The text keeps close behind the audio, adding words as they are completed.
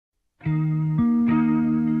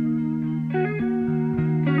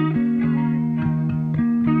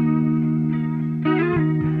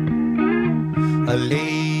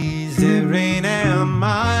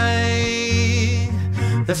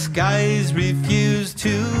The skies refuse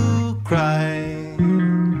to cry.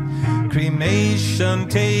 Cremation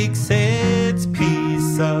takes its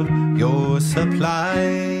piece of your supply.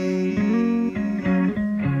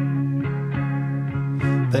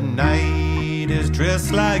 The night is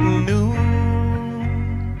dressed like noon.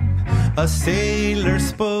 A sailor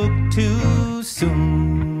spoke too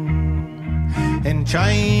soon, and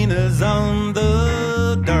China's on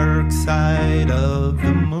the dark side of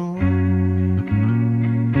the moon.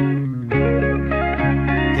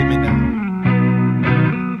 Hit me now.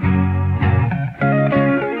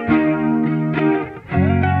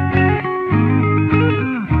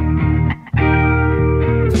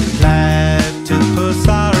 Platypus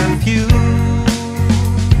are few,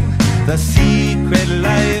 the secret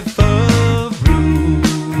life of Rue,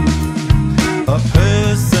 a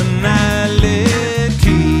personality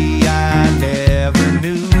I never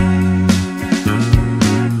knew.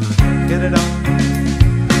 Get it on.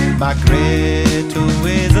 My Greta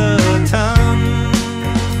weighs a ton.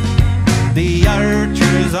 The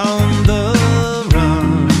archer's on the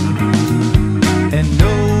run, and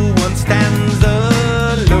no one stands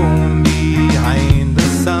alone behind the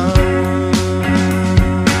sun.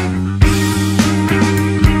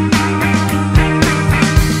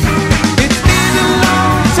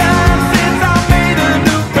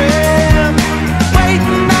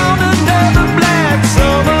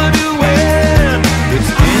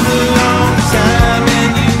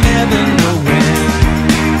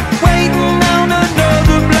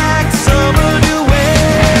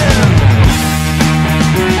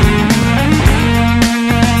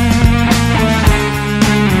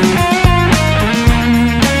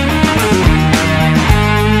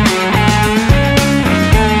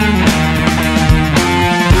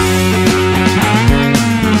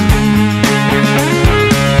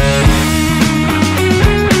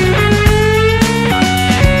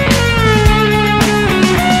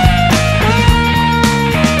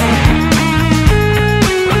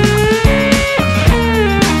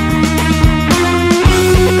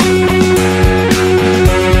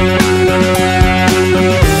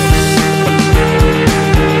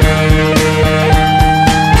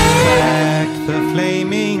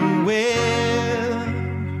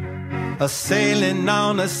 Sailing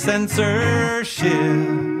on a censorship,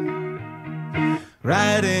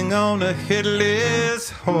 riding on a headless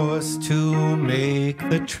horse to make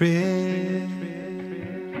the trip.